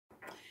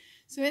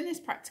So in this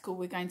practical,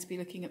 we're going to be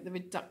looking at the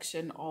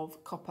reduction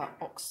of copper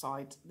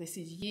oxide. This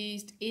is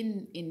used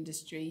in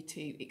industry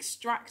to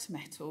extract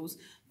metals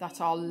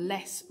that are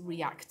less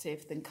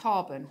reactive than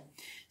carbon.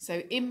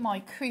 So in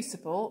my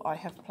crucible, I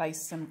have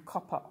placed some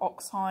copper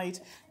oxide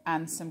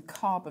and some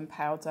carbon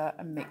powder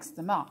and mixed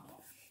them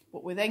up.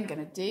 What we're then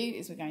going to do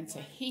is we're going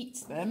to heat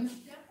them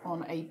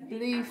on a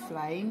blue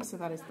flame, so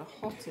that is the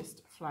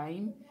hottest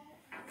flame,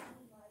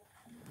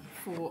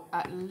 for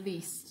at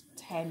least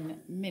 10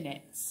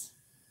 minutes.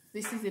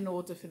 This is in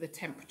order for the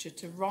temperature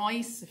to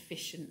rise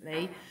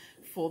sufficiently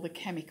for the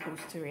chemicals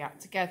to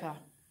react together.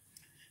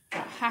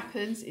 What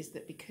happens is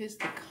that because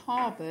the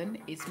carbon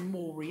is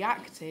more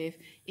reactive,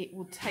 it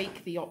will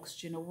take the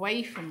oxygen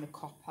away from the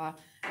copper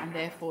and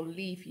therefore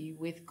leave you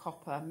with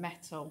copper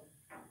metal.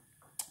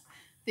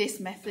 This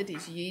method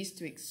is used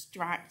to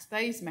extract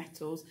those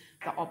metals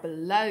that are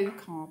below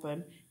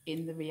carbon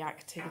in the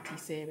reactivity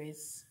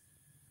series.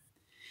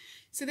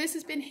 So this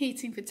has been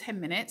heating for 10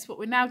 minutes. What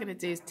we're now going to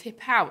do is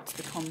tip out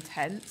the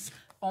contents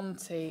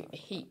onto a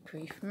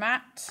heat-proof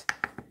mat.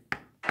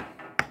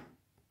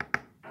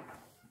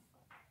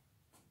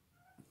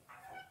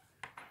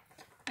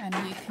 And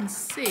you can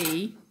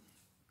see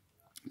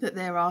that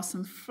there are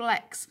some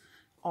flecks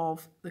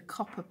of the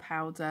copper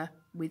powder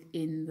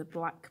within the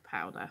black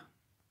powder.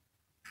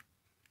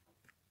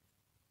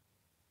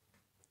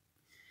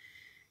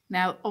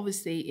 Now,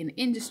 obviously in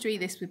industry,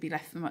 this would be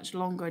left for much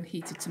longer and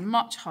heated to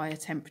much higher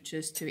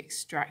temperatures to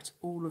extract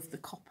all of the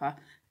copper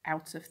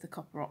out of the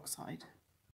copper oxide.